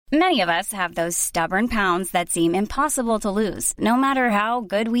Many of us have those stubborn pounds that seem impossible to lose, no matter how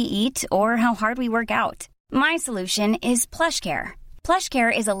good we eat or how hard we work out. My solution is PlushCare.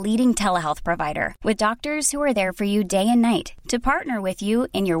 PlushCare is a leading telehealth provider with doctors who are there for you day and night to partner with you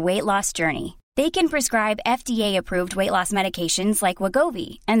in your weight loss journey. They can prescribe FDA-approved weight loss medications like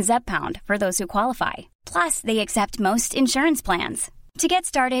Wegovy and Zepbound for those who qualify. Plus, they accept most insurance plans. To get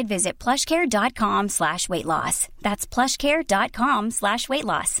started, visit plushcare.com/weightloss. That's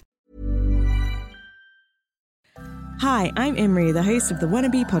plushcare.com/weightloss. Hi, I'm Imri, the host of the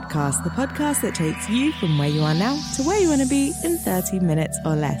Wannabe podcast, the podcast that takes you from where you are now to where you want to be in 30 minutes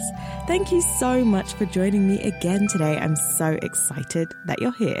or less. Thank you so much for joining me again today. I'm so excited that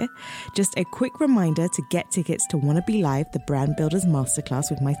you're here. Just a quick reminder to get tickets to Wannabe Live, the Brand Builders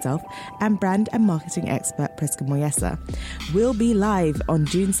Masterclass with myself and brand and marketing expert Priska Moyesa. We'll be live on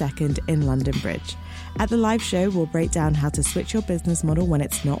June 2nd in London Bridge. At the live show, we'll break down how to switch your business model when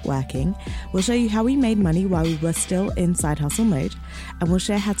it's not working. We'll show you how we made money while we were still in side hustle mode. And we'll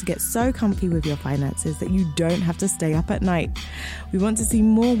share how to get so comfy with your finances that you don't have to stay up at night. We want to see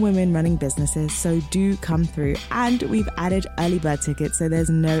more women running businesses, so do come through. And we've added early bird tickets, so there's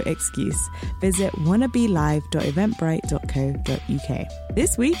no excuse. Visit wannabelive.eventbrite.co.uk.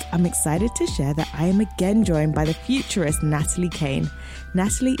 This week, I'm excited to share that I am again joined by the futurist Natalie Kane.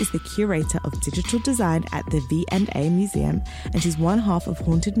 Natalie is the curator of digital design at the V&A Museum, and she's one half of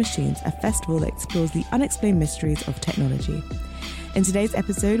Haunted Machines, a festival that explores the unexplained mysteries of technology. In today's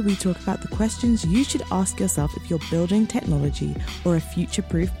episode, we talk about the questions you should ask yourself if you're building technology or a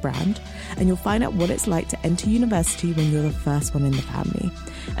future-proof brand, and you'll find out what it's like to enter university when you're the first one in the family.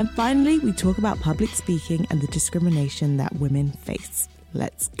 And finally, we talk about public speaking and the discrimination that women face.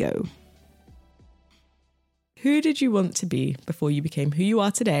 Let's go. Who did you want to be before you became who you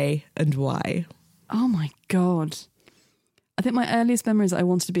are today, and why? Oh my God. I think my earliest memory is that I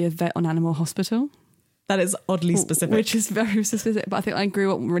wanted to be a vet on Animal Hospital. That is oddly specific. Which is very specific, but I think I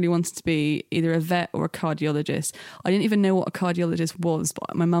grew up really wanted to be either a vet or a cardiologist. I didn't even know what a cardiologist was,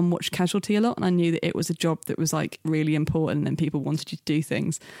 but my mum watched Casualty a lot and I knew that it was a job that was like really important and people wanted you to do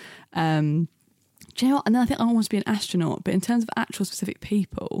things. Do you know what? And then I think I wanted to be an astronaut, but in terms of actual specific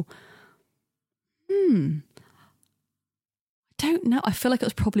people, I don't know. I feel like it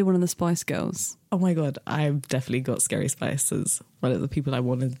was probably one of the Spice Girls. Oh my God, I've definitely got Scary Spice as one of the people I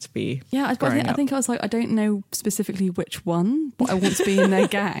wanted to be. Yeah, I think I was like, I don't know specifically which one, but I want to be in their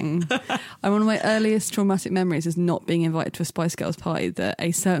gang. And one of my earliest traumatic memories is not being invited to a Spice Girls party that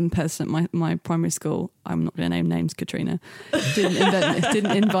a certain person at my primary school, I'm not going to name names, Katrina,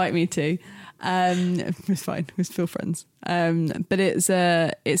 didn't invite me to. It was fine. We're still friends. But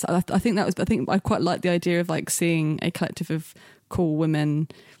I think I quite like the idea of like seeing a collective of cool women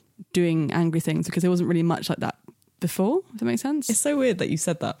doing angry things, because there wasn't really much like that before. Does that make sense? It's so weird that you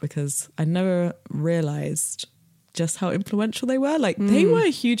said that, because I never realised just how influential they were. Like they were a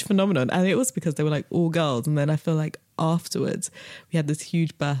huge phenomenon, and it was because they were like all girls. And then I feel like afterwards we had this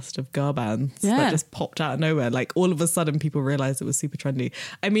huge burst of girl bands that just popped out of nowhere. Like all of a sudden people realised it was super trendy.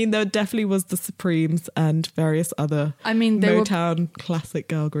 I mean, there definitely was the Supremes and various other Motown classic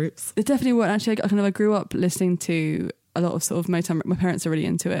girl groups. They definitely were. Actually, I grew up listening to a lot of sort of Motown. My parents are really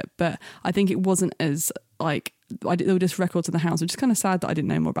into it, but I think it wasn't as like, there were just records in the house, which is kind of sad that I didn't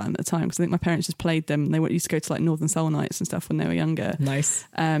know more about them at the time, because I think my parents just played them. They used to go to like Northern Soul nights and stuff when they were younger. Nice.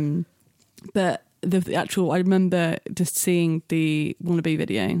 But the actual, I remember just seeing the Wannabe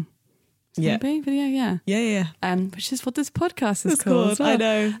video. Wannabe video, yeah. Which is what this podcast is called. Well. I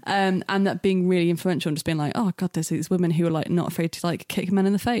know. And that being really influential and just being like, oh God, there's these women who are like not afraid to like kick men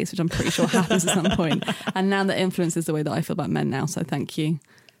in the face, which I'm pretty sure happens at some point. And now that influences the way that I feel about men now. So thank you,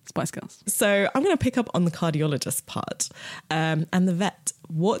 Spice Girls. So I'm going to pick up on the cardiologist part and the vet.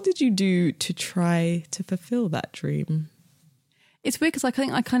 What did you do to try to fulfill that dream? It's weird because I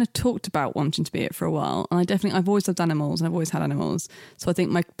think I kind of talked about wanting to be it for a while, and I've always loved animals and I've always had animals. So I think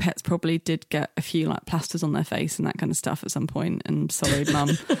my pets probably did get a few like plasters on their face and that kind of stuff at some point, and sorry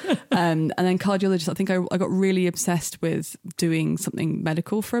mum. And then cardiologist, I think I got really obsessed with doing something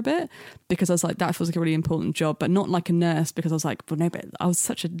medical for a bit, because I was like, that feels like a really important job, but not like a nurse, because I was like, well no, but I was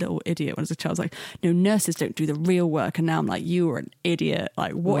such a little idiot when I was a child. I was like, no, nurses don't do the real work. And now I'm like, you were an idiot.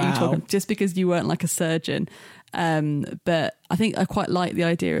 Like what are you talking about? Just because you weren't like a surgeon. But I think I quite like the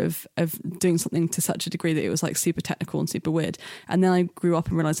idea of doing something to such a degree that it was like super technical and super weird. And then I grew up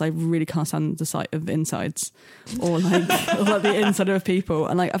and realised I really can't stand the sight of insides or like the inside of people.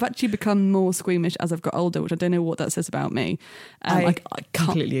 And like I've actually become more squeamish as I've got older, which I don't know what that says about me. I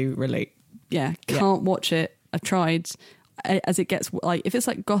completely relate. Yeah, can't watch it. I've tried. as it gets, like, if it's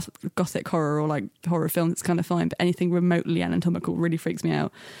like gothic horror or like horror films, it's kind of fine, but anything remotely anatomical really freaks me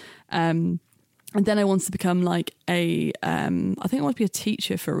out. And then I wanted to become like I think I wanted to be a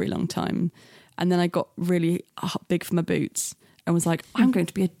teacher for a really long time. And then I got really big for my boots and was like, I'm going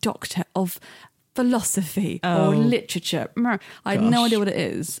to be a doctor of philosophy or literature. I had no idea what it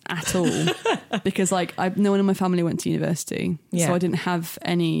is at all because like no one in my family went to university. So I didn't have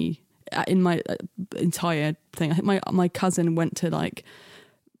any in my entire thing. I think my cousin went to like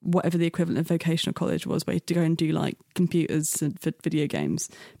whatever the equivalent of vocational college was, where you had to go and do like computers and for video games.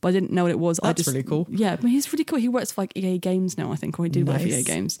 But I didn't know what it was. That's really cool. Yeah, I mean, he's really cool. He works for like EA Games now, I think, or he did work for EA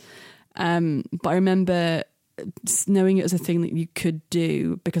Games. But I remember knowing it was a thing that you could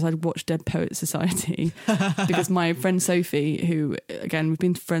do because I'd watched Dead Poets Society because my friend Sophie, who again we've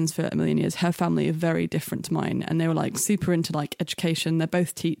been friends for a million years, her family are very different to mine, and they were like super into like education. They're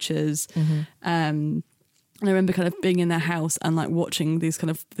both teachers. And I remember kind of being in their house and like watching these kind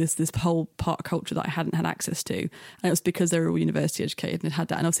of this whole part of culture that I hadn't had access to, and it was because they were all university educated and had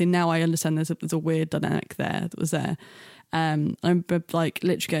that. And obviously now I understand there's a weird dynamic there that was there. I remember like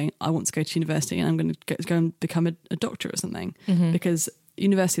literally going, I want to go to university and I'm going to go and become a doctor or something, because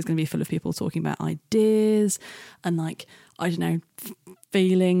university is going to be full of people talking about ideas and like, I don't know,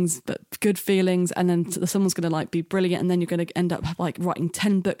 feelings, but good feelings. And then someone's going to like be brilliant. And then you're going to end up like writing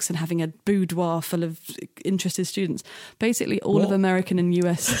 10 books and having a boudoir full of interested students. Basically all of American and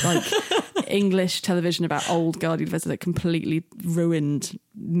US like English television about old Guardian university that completely ruined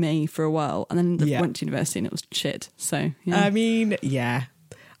me for a while. And then went to university and it was shit. So, yeah. I mean, yeah.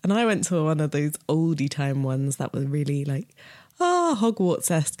 And I went to one of those oldie time ones that was really like,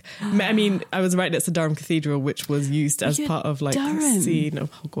 Hogwarts-esque. I mean, I was right next to Durham Cathedral, which was used as part of like the scene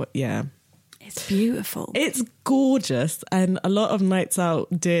of Hogwarts. Yeah. It's beautiful. It's gorgeous. And a lot of nights out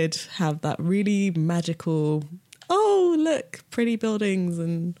did have that really magical, look, pretty buildings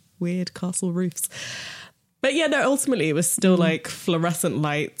and weird castle roofs. But yeah, no, ultimately it was still like fluorescent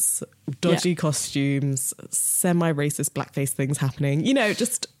lights, dodgy costumes, semi-racist blackface things happening. You know,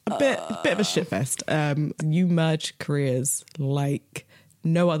 just a bit of a shitfest. You merge careers like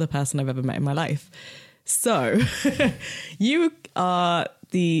no other person I've ever met in my life. So you are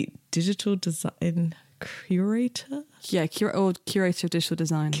the digital design curator? Yeah, curator of digital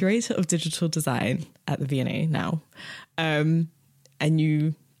design. Curator of digital design at the V&A now. And can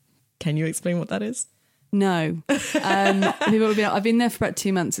you explain what that is? No. I've been there for about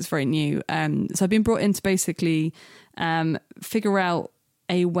 2 months. It's very new. So I've been brought in to basically figure out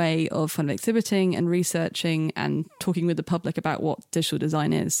a way of kind of exhibiting and researching and talking with the public about what digital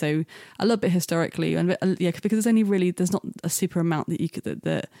design is. So a little bit historically, and because there's not a super amount that you could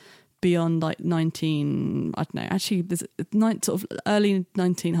that beyond like sort of early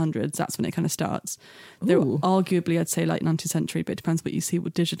 1900s, that's when it kind of starts. They're arguably, I'd say like 19th century, but it depends what you see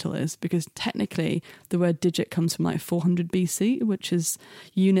what digital is, because technically the word digit comes from like 400 BC, which is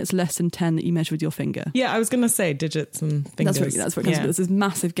units less than 10 that you measure with your finger. Yeah, I was going to say digits and fingers. That's where it comes from. There's this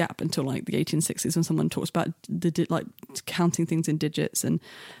massive gap until like the 1860s when someone talks about like counting things in digits. And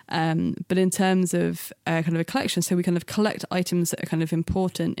but in terms of kind of a collection, so we kind of collect items that are kind of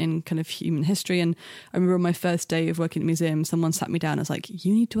important in kind of human history. And I remember on my first day of working at the museum, someone sat me down and was like,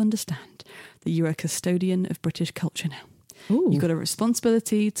 you need to understand that you're a custodian of British culture now. Ooh. You've got a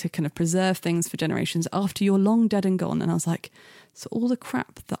responsibility to kind of preserve things for generations after you're long dead and gone. And I was like, so all the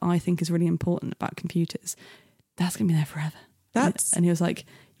crap that I think is really important about computers, that's going to be there forever. And he was like,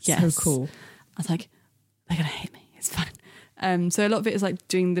 yes. So cool. I was like, they're going to hate me. It's fine. So a lot of it is like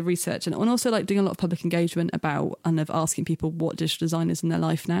doing the research and also like doing a lot of public engagement about and of asking people what digital design is in their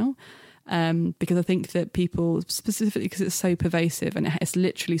life now. Because I think that people, specifically because it's so pervasive and it's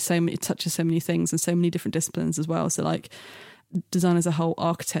literally it touches so many things and so many different disciplines as well. So like design as a whole,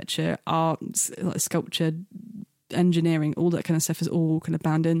 architecture, art, like sculpture, engineering, all that kind of stuff is all kind of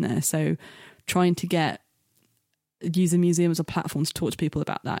bound in there. So trying to use a museum as a platform to talk to people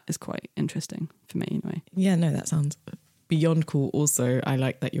about that is quite interesting for me anyway. Yeah, no, that sounds beyond cool. Also, I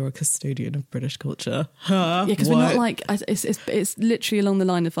like that you're a custodian of British culture. Yeah, because we're not like it's literally along the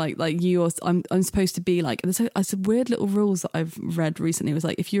line of like you or I'm supposed to be like. There's a weird little rules that I've read recently. It was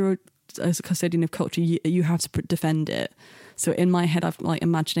like if you're a custodian of culture, you have to defend it. So in my head, I've like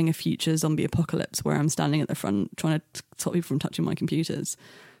imagining a future zombie apocalypse where I'm standing at the front trying to stop people from touching my computers.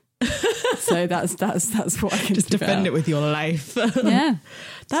 So that's what I can just defend it with your life. Yeah,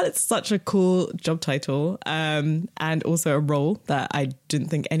 that is such a cool job title, and also a role that I didn't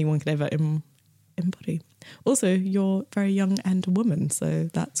think anyone could ever embody. Also, you're very young and a woman, so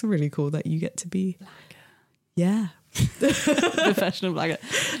that's really cool that you get to be blagger. Yeah, professional blagger.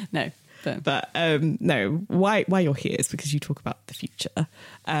 No, But no, why you're here is because you talk about the future,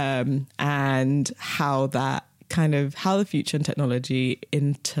 and how the future and technology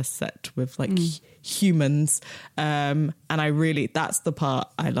intersect with like humans. And that's the part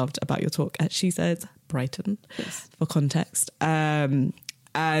I loved about your talk at She Said Brighton, for context. And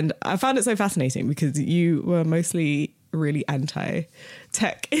I found it so fascinating because you were mostly really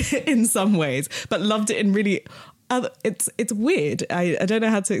anti-tech in some ways, but loved it in really... It's weird. I don't know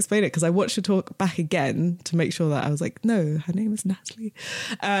how to explain it because I watched the talk back again to make sure that I was like, no, her name is Natalie.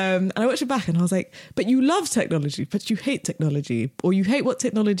 And I watched it back and I was like, but you love technology, but you hate technology, or you hate what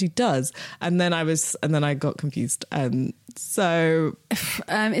technology does. And then I got confused. So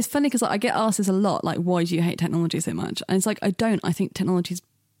it's funny because I get asked this a lot, like, why do you hate technology so much? And it's like, I don't. I think technology's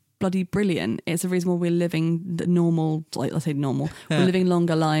bloody brilliant. It's a reason why we're living normal, like let's say normal. Yeah. We're living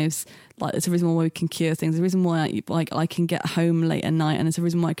longer lives. Like it's a reason why we can cure things. It's a reason why I can get home late at night, and it's a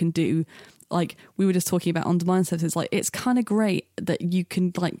reason why I can do, like we were just talking about on-demand services. Like it's kind of great that you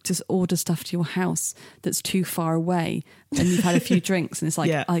can like just order stuff to your house that's too far away, and you've had a few drinks, and it's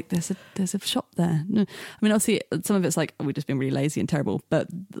like like there's a shop there. No. I mean, obviously some of it's like we've just been really lazy and terrible, but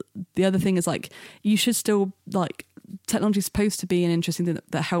the other thing is like you should still like. Technology is supposed to be an interesting thing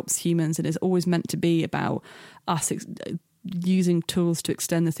that helps humans, and is always meant to be about us using tools to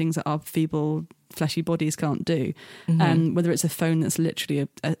extend the things that our feeble, fleshy bodies can't do. Whether it's a phone that's literally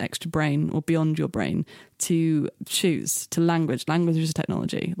an extra brain or beyond your brain, to shoes, to language is a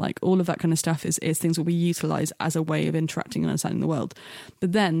technology. Like all of that kind of stuff is things that we utilise as a way of interacting and understanding the world.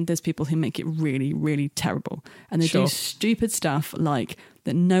 But then there's people who make it really, really terrible, and they do stupid stuff like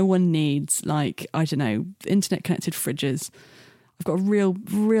that no one needs, like, I don't know, internet connected fridges. I've got a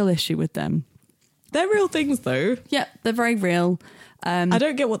real issue with them. They're real things though. Yeah, they're very real. I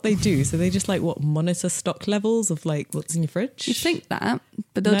don't get what they do. So they just like monitor stock levels of like what's in your fridge? You'd think that,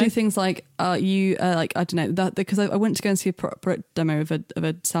 but they'll do things like like I don't know that, because I went to go and see a product demo of a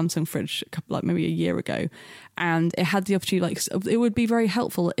Samsung fridge maybe a year ago, and it had the opportunity, like it would be very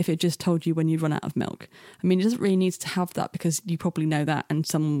helpful if it just told you when you've run out of milk. I mean, it doesn't really need to have that because you probably know that, and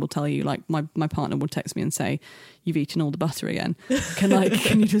someone will tell you, like my partner will text me and say, you've eaten all the butter again.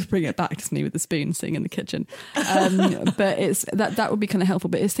 Can you just bring it back to me with the spoon sitting in the kitchen? But it's that would be kind of helpful.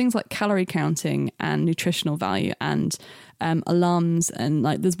 But it's things like calorie counting and nutritional value and alarms, and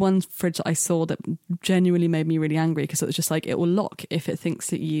like there's one fridge that I saw that genuinely made me really angry because it was just like it will lock if it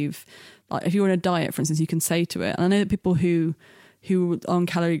thinks that you've, like if you're on a diet, for instance, you can say to it, and I know that people who are on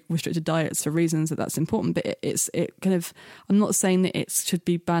calorie restricted diets for reasons that's important, but it kind of, I'm not saying that it should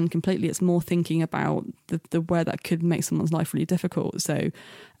be banned completely. It's more thinking about the where that could make someone's life really difficult. So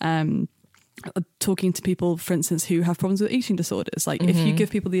talking to people, for instance, who have problems with eating disorders, like if you give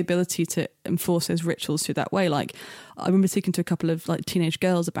people the ability to enforce those rituals through that way, like I remember speaking to a couple of like teenage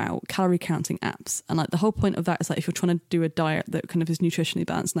girls about calorie counting apps, and like the whole point of that is like if you're trying to do a diet that kind of is nutritionally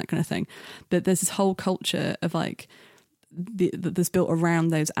balanced and that kind of thing, but there's this whole culture of like that's built around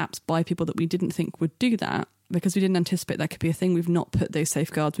those apps by people that we didn't think would do that, because we didn't anticipate that could be a thing. We've not put those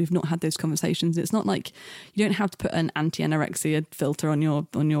safeguards. We've not had those conversations. It's not like you don't have to put an anti-anorexia filter on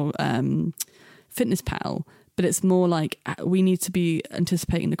your Fitness-Pal, but it's more like we need to be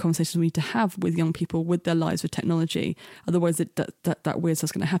anticipating the conversations we need to have with young people with their lives with technology. Otherwise, that weird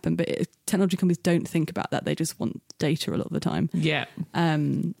stuff's going to happen. But technology companies don't think about that. They just want data a lot of the time. Yeah.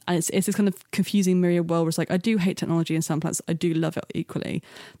 And it's this kind of confusing myriad world where it's like, I do hate technology in some parts. I do love it equally.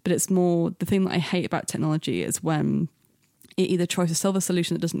 But it's more, the thing that I hate about technology is when it either tries to solve a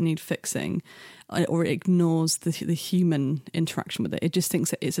solution that doesn't need fixing, or it ignores the human interaction with it. It just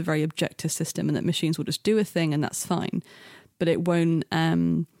thinks that it's a very objective system and that machines will just do a thing and that's fine. But it won't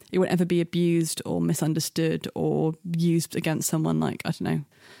ever be abused or misunderstood or used against someone, like, I don't know,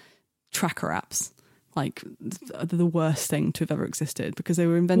 tracker apps. Like the worst thing to have ever existed, because they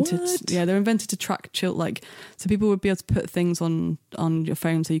were invented. What? Yeah, they were invented to track like, so people would be able to put things on your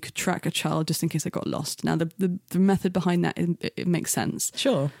phone so you could track a child just in case they got lost. Now the method behind that it makes sense.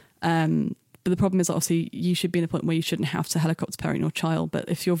 Sure. But the problem is, obviously, you should be in a point where you shouldn't have to helicopter parent your child. But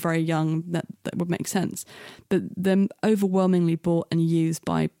if you're very young, that would make sense. But they're overwhelmingly bought and used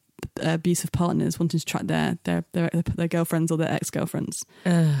by abusive partners wanting to track their girlfriends or their ex-girlfriends.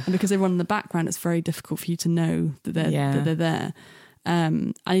 And because they run in the background, it's very difficult for you to know that they're there.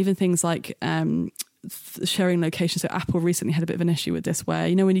 And even things like sharing locations. So Apple recently had a bit of an issue with this, where,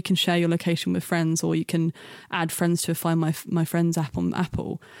 you know, when you can share your location with friends, or you can add friends to a Find My Friends app on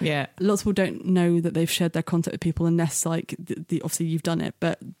Apple. Yeah, lots of people don't know that they've shared their contact with people unless, like, obviously you've done it.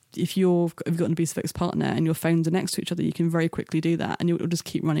 But if you've got an abusive ex-partner and your phones are next to each other, you can very quickly do that, and it will just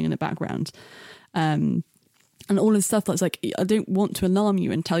keep running in the background. And and all this stuff that's like, I don't want to alarm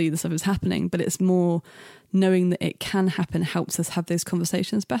you and tell you this stuff is happening, but it's more knowing that it can happen helps us have those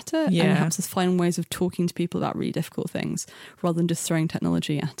conversations better, and it helps us find ways of talking to people about really difficult things rather than just throwing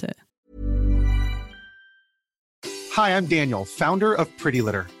technology at it. Hi, I'm Daniel, founder of Pretty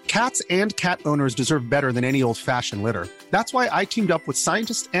Litter. Cats and cat owners deserve better than any old-fashioned litter. That's why I teamed up with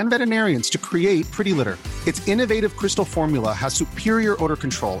scientists and veterinarians to create Pretty Litter. Its innovative crystal formula has superior odor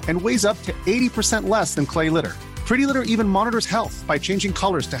control and weighs up to 80% less than clay litter. Pretty Litter even monitors health by changing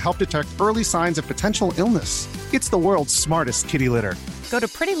colors to help detect early signs of potential illness. It's the world's smartest kitty litter. Go to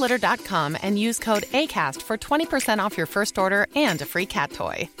prettylitter.com and use code ACAST for 20% off your first order and a free cat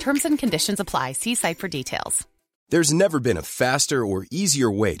toy. Terms and conditions apply. See site for details. There's never been a faster or easier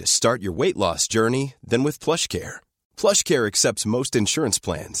way to start your weight loss journey than with PlushCare. PlushCare accepts most insurance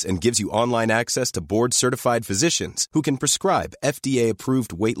plans and gives you online access to board-certified physicians who can prescribe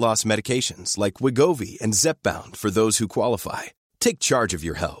FDA-approved weight loss medications like Wegovy and Zepbound for those who qualify. Take charge of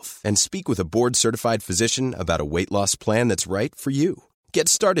your health and speak with a board-certified physician about a weight loss plan that's right for you. Get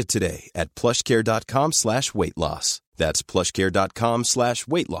started today at plushcare.com/weight-loss. That's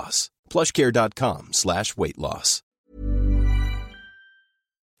plushcare.com/weight-loss. plushcare.com/weight-loss.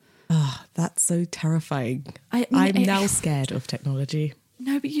 Oh, that's so terrifying. I'm now scared of technology.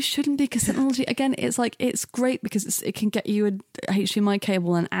 No, but you shouldn't be, because technology, again, it's like, it's great because it can get you a HDMI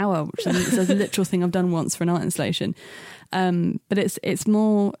cable in an hour, which is a literal thing I've done once for an art installation. But it's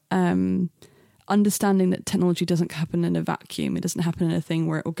more understanding that technology doesn't happen in a vacuum. It doesn't happen in a thing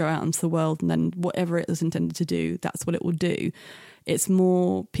where it will go out into the world and then whatever it was intended to do, that's what it will do. It's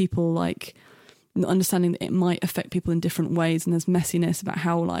more people like understanding that it might affect people in different ways, and there's messiness about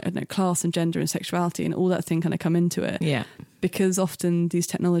how, like, I don't know, class and gender and sexuality and all that thing kind of come into it. Yeah. Because often these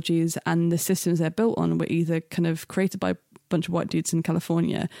technologies and the systems they're built on were either kind of created by a bunch of white dudes in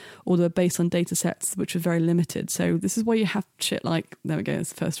California, or they were based on data sets which were very limited. So this is why you have shit like, there we go,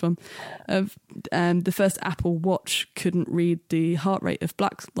 it's the first one, of the first Apple Watch couldn't read the heart rate of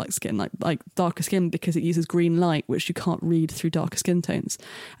black skin, like darker skin, because it uses green light, which you can't read through darker skin tones.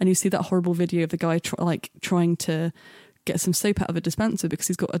 And you see that horrible video of the guy trying to get some soap out of a dispenser because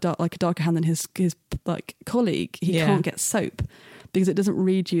he's got a darker hand than his colleague. He can't get soap because it doesn't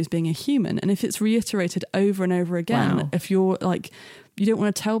read you as being a human. And if it's reiterated over and over again, if you're like, you don't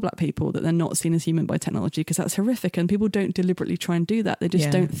want to tell black people that they're not seen as human by technology, because that's horrific, and people don't deliberately try and do that. They just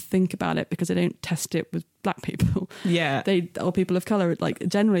don't think about it because they don't test it with black people. Yeah. Or people of colour, like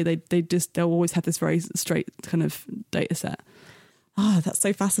generally they'll always have this very straight kind of data set. Oh, that's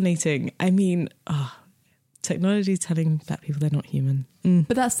so fascinating. I mean, technology telling black people they're not human.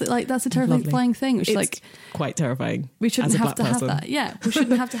 But that's a terrifying thing, which is like quite terrifying. We shouldn't have to have that. Yeah, we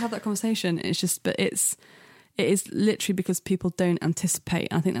shouldn't have to have that conversation. It's just, but it is literally because people don't anticipate.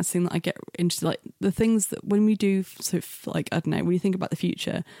 I think that's the thing that I get interested, like the things that when we do, so like, I don't know, when you think about the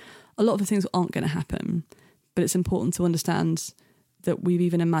future, a lot of the things aren't going to happen, but it's important to understand that we've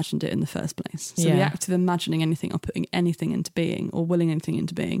even imagined it in the first place. So the act of imagining anything or putting anything into being or willing anything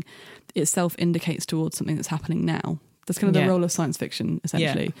into being itself indicates towards something that's happening now. That's kind of the role of science fiction,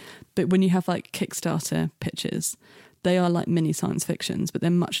 essentially. Yeah. But when you have like Kickstarter pitches, they are like mini science fictions, but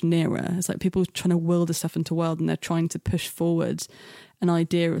they're much nearer. It's like people trying to will this stuff into the world, and they're trying to push forward an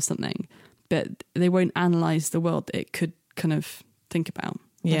idea of something, but they won't analyse the world that it could kind of think about.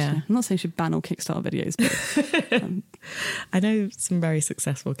 Yeah. I'm not saying you should ban all Kickstarter videos, but I know some very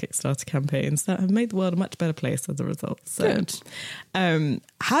successful Kickstarter campaigns that have made the world a much better place as a result. So, good.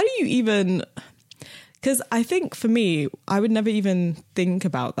 How do you even... Because I think for me, I would never even think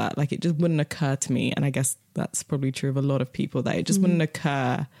about that. Like, it just wouldn't occur to me. And I guess that's probably true of a lot of people, that it just wouldn't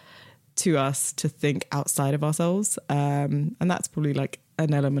occur to us to think outside of ourselves. And that's probably like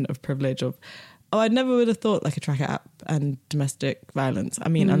an element of privilege of, I never would have thought like a tracker app and domestic violence. I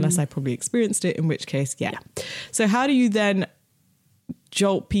mean, unless I probably experienced it, in which case, yeah. So how do you then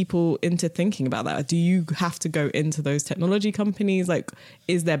jolt people into thinking about that? Do you have to go into those technology companies? Like,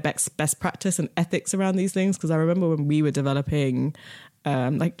 is there best practice and ethics around these things? Because I remember when we were developing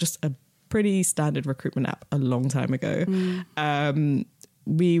like just a pretty standard recruitment app a long time ago,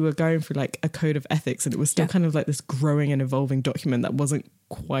 we were going through like a code of ethics, and it was still kind of like this growing and evolving document that wasn't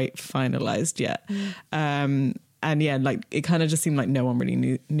quite finalized yet. And yeah, like it kind of just seemed like no one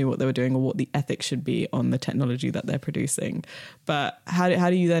really knew what they were doing or what the ethics should be on the technology that they're producing. But how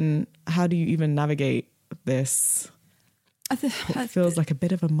do you even navigate this? It feels like a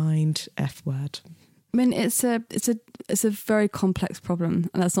bit of a mind F word. I mean, it's a very complex problem,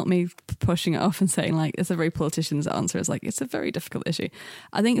 and that's not me pushing it off and saying like it's a very politician's answer. It's like it's a very difficult issue.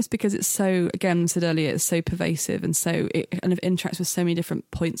 I think it's because it's so, again, I said earlier, it's so pervasive, and so it kind of interacts with so many different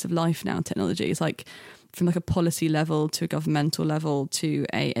points of life now. Technology is like from like a policy level to a governmental level to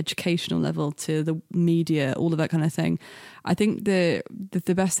a educational level to the media, all of that kind of thing. I think the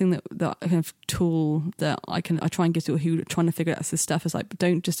best thing that kind of tool that I try and give to people who are trying to figure out this stuff is like,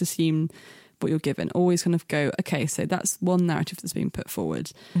 don't just assume what you're given. Always kind of go, okay, so that's one narrative that's being put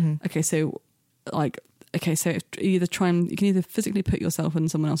forward. Okay, so you can either physically put yourself in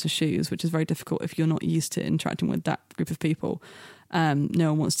someone else's shoes, which is very difficult if you're not used to interacting with that group of people.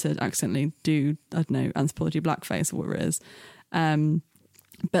 No one wants to accidentally do, I don't know, anthropology blackface or whatever it is.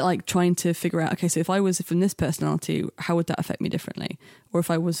 But like trying to figure out, okay, so if I was from this personality, how would that affect me differently? Or if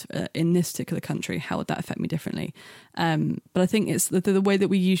I was in this particular country, how would that affect me differently? But I think it's the way that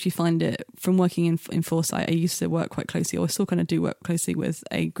we usually find it from working in Foresight. I used to work quite closely, or I still kind of do work closely with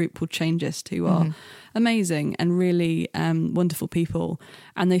a group called Changeist, who are amazing and really wonderful people.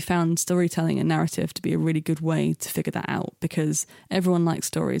 And they found storytelling and narrative to be a really good way to figure that out, because everyone likes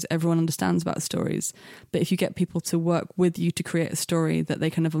stories, everyone understands about stories. But if you get people to work with you to create a story that they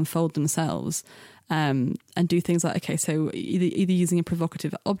kind of unfold themselves, and do things like, okay, so either using a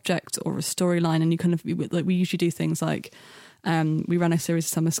provocative object or a storyline, and you kind of, like, we usually do things like, we ran a series of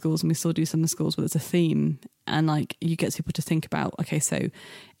summer schools, and we still do summer schools where there's a theme, and like you get people to think about, okay, so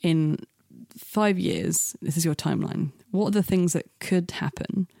in 5 years, this is your timeline. What are the things that could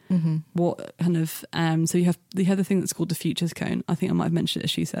happen? What kind of so you have the thing that's called the futures cone. I think I might have mentioned it,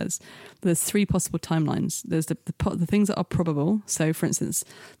 as she says. There's 3 possible timelines. There's the things that are probable. So, for instance,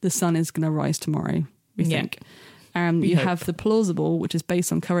 the sun is going to rise tomorrow, we think. You have the plausible, which is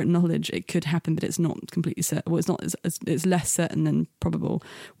based on current knowledge. It could happen, but it's not completely certain. Well, it's not. It's less certain than probable,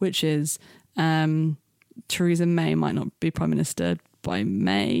 which is Theresa May might not be prime minister by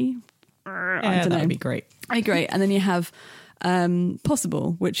May. I don't know. That'd be great. Great. And then you have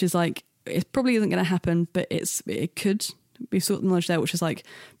possible, which is like, it probably isn't going to happen, but it could be sort of knowledge there, which is like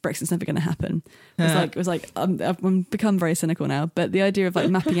Brexit's never going to happen. It was like I've become very cynical now, but the idea of like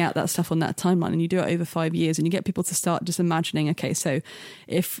mapping out that stuff on that timeline, and you do it over 5 years, and you get people to start just imagining, okay, so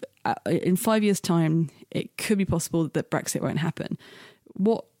if in 5 years' time it could be possible that Brexit won't happen,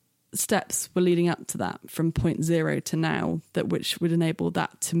 what steps were leading up to that from point 0 to now that which would enable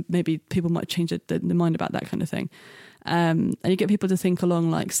that to, maybe people might change their mind about that kind of thing. And you get people to think along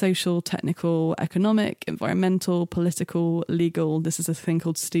like social, technical, economic, environmental, political, legal. This is a thing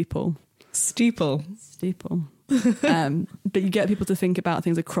called steeple. But you get people to think about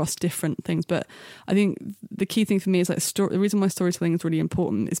things across different things. But I think the key thing for me is like the reason why storytelling is really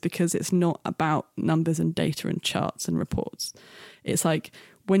important is because it's not about numbers and data and charts and reports. It's like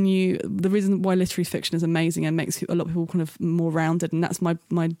the reason why literary fiction is amazing and makes a lot of people kind of more rounded, and that's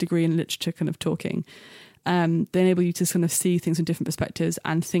my degree in literature kind of talking. They enable you to kind of see things from different perspectives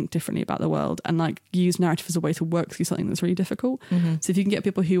and think differently about the world, and like use narrative as a way to work through something that's really difficult. So if you can get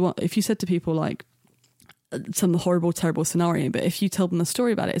people if you said to people like some horrible, terrible scenario, but if you tell them a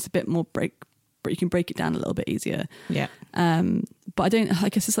story about it, it's a bit more you can break it down a little bit easier. Yeah. But I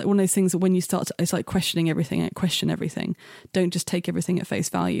guess it's like one of those things that when you start to, it's like question everything. Don't just take everything at face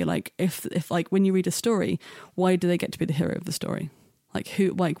value. Like if like when you read a story, why do they get to be the hero of the story?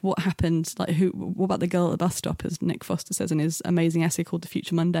 What happened? What about the girl at the bus stop, as Nick Foster says in his amazing essay called The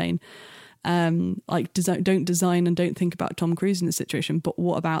Future Mundane? Don't design and don't think about Tom Cruise in this situation, but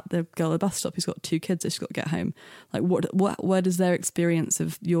what about the girl at the bus stop who's got 2 kids that she's got to get home? Like where does their experience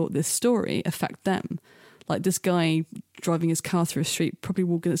of this story affect them? Like this guy driving his car through a street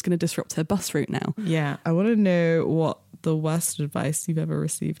it's going to disrupt her bus route now. Yeah, I want to know what the worst advice you've ever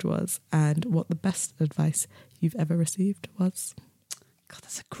received was, and what the best advice you've ever received was. God,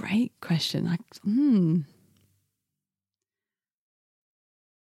 that's a great question.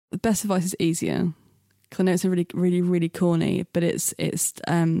 The best advice is easier. Because I know it's a really, really, really corny, but it's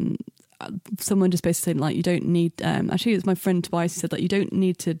someone just basically saying like, you don't need. Actually, it's my friend Tobias who said like, you don't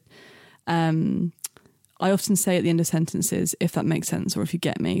need to. I often say at the end of sentences, if that makes sense, or if you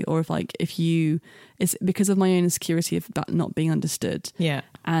get me, or it's because of my own insecurity about not being understood. Yeah.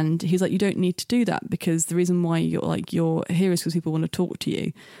 And he's like, you don't need to do that, because the reason why you're here is because people want to talk to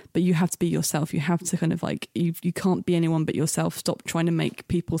you, but you have to be yourself. You have to kind of like, you can't be anyone but yourself. Stop trying to make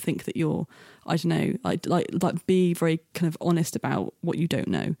people think that you're, I don't know, like be very kind of honest about what you don't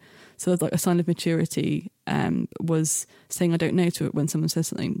know. So like a sign of maturity was saying I don't know to it when someone says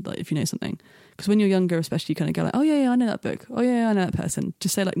something, like if you know something. Because when you're younger, especially, you kind of go like, oh yeah, I know that book. Oh yeah, I know that person.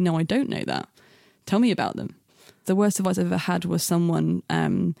 Just say like, no, I don't know that. Tell me about them. The worst advice I've ever had was someone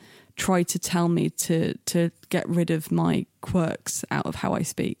tried to tell me to get rid of my quirks out of how I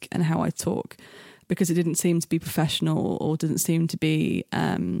speak and how I talk, because it didn't seem to be professional or didn't seem to be,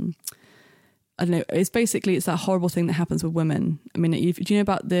 I don't know. It's that horrible thing that happens with women. I mean, do you know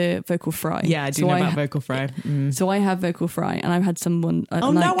about the vocal fry? Yeah, I do know about vocal fry. So I have vocal fry, and I've had someone.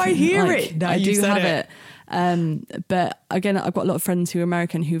 Now I hear it. Now I you do said have it. But again, I've got a lot of friends who are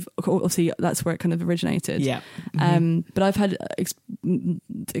American who've obviously that's where it kind of originated. Yeah. But I've had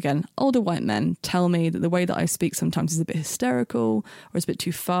again older white men tell me that the way that I speak sometimes is a bit hysterical, or it's a bit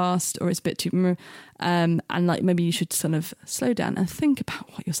too fast, or it's a bit too and like maybe you should sort of slow down and think about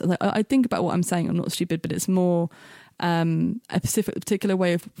what you're saying. Like, I think about what I'm saying. I'm not stupid, but it's more a particular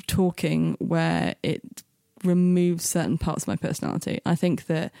way of talking where it removes certain parts of my personality. I think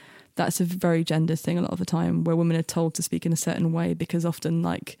that's a very gender thing a lot of the time, where women are told to speak in a certain way because often,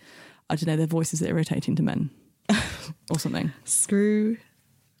 like, I don't know, their voices are irritating to men or something. Screw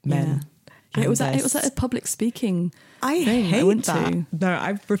men. Yeah. It was at a public speaking I thing hate I went that. to. No,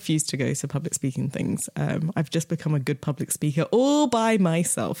 I've refused to go to public speaking things. I've just become a good public speaker all by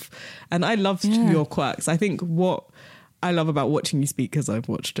myself. And I loved your quirks. I think what I love about watching you speak, because I've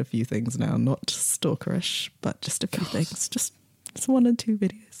watched a few things now, not stalkerish, but just a few things, just 1 or 2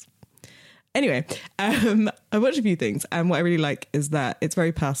 videos. Anyway, I watched a few things, and what I really like is that it's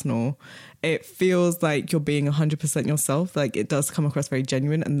very personal. It feels like you're being 100% yourself. Like, it does come across very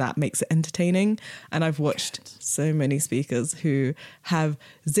genuine, and that makes it entertaining. And I've watched so many speakers who have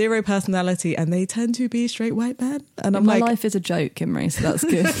zero personality, and they tend to be straight white men. And I'm my like, life is a joke, Imre, so that's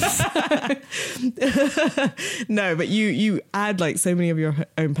good. No, but you add like so many of your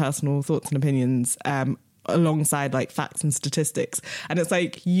own personal thoughts and opinions alongside like facts and statistics, and it's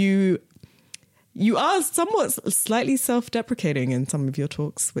like you are somewhat slightly self-deprecating in some of your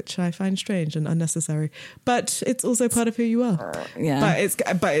talks, which I find strange and unnecessary. But it's also part of who you are. Yeah.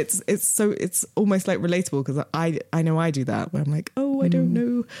 But it's almost like relatable, because I know I do that, where I'm like, oh, I don't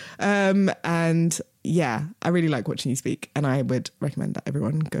know. And yeah, I really like watching you speak, and I would recommend that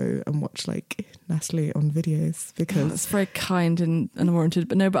everyone go and watch like Natalie on videos, because it's very kind and unwarranted.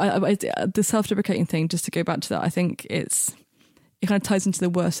 But no, but the self-deprecating thing, just to go back to that, I think it kind of ties into the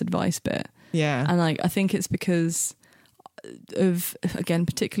worst advice bit. Yeah. And like, I think it's because of, again,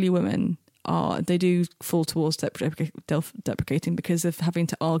 particularly women they do fall towards deprecating because of having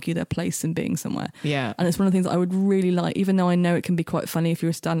to argue their place in being somewhere. Yeah. And it's one of the things I would really like, even though I know it can be quite funny if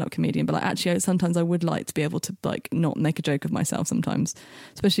you're a stand-up comedian, but like, actually sometimes I would like to be able to like not make a joke of myself sometimes,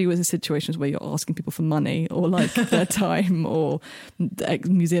 especially with the situations where you're asking people for money or like their time or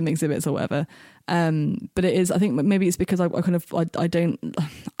museum exhibits or whatever. But it is, I think maybe it's because I have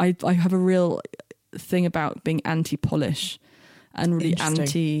a real thing about being anti-polish and really I'm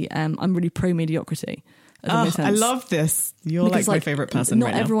really pro-mediocrity. I love this. You're because, like my favourite person not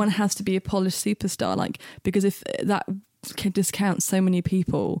right now. Everyone has to be a polished superstar, like, because if that can discount so many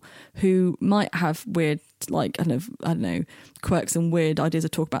people who might have weird, like, I don't know, quirks and weird ideas to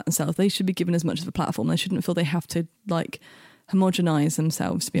talk about themselves. They should be given as much of a platform. They shouldn't feel they have to, like, homogenize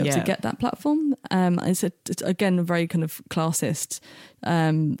themselves to be able to get that platform. It's again a very kind of classist,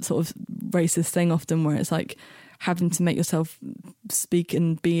 sort of racist thing often, where it's like having to make yourself speak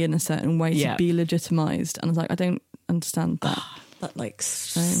and be in a certain way to be legitimized. And I was like, I don't understand that. That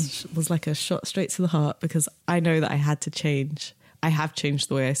was like a shot straight to the heart, because I know that I had to change. I have changed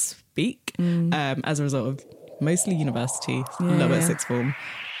the way I speak as a result of mostly university, lower sixth form.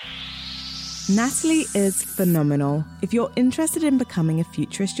 Natalie is phenomenal. If you're interested in becoming a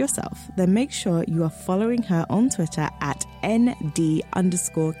futurist yourself, then make sure you are following her on Twitter at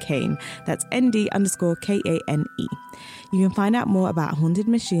 @ND_Kane. That's ND_KANE. You can find out more about Haunted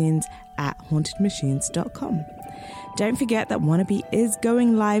Machines at hauntedmachines.com. Don't forget that Wannabe is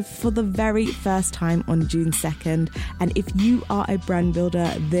going live for the very first time on June 2nd. And if you are a brand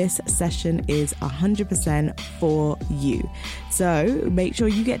builder, this session is 100% for you. So make sure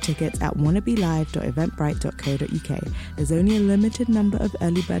you get tickets at wannabelive.eventbrite.co.uk. There's only a limited number of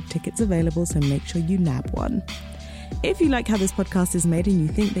early bird tickets available, so make sure you nab one. If you like how this podcast is made and you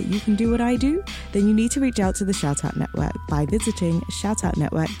think that you can do what I do, then you need to reach out to the Shoutout Network by visiting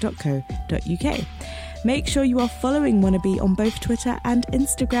shoutoutnetwork.co.uk. Make sure you are following Wannabe on both Twitter and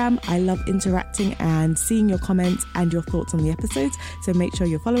Instagram. I love interacting and seeing your comments and your thoughts on the episodes, so make sure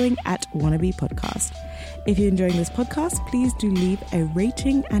you're following at Wannabe Podcast. If you're enjoying this podcast, please do leave a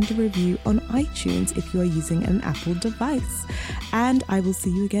rating and a review on iTunes if you are using an Apple device. And I will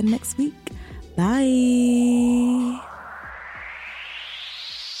see you again next week. Bye.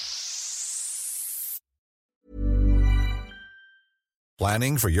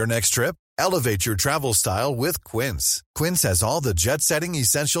 Planning for your next trip? Elevate your travel style with Quince. Quince has all the jet-setting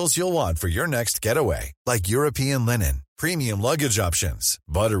essentials you'll want for your next getaway, like European linen, premium luggage options,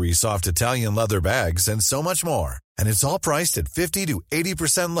 buttery soft Italian leather bags, and so much more. And it's all priced at 50 to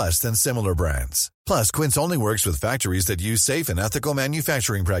 80% less than similar brands. Plus, Quince only works with factories that use safe and ethical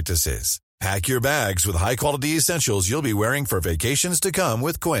manufacturing practices. Pack your bags with high-quality essentials you'll be wearing for vacations to come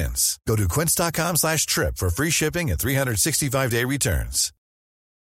with Quince. Go to quince.com/trip for free shipping and 365-day returns.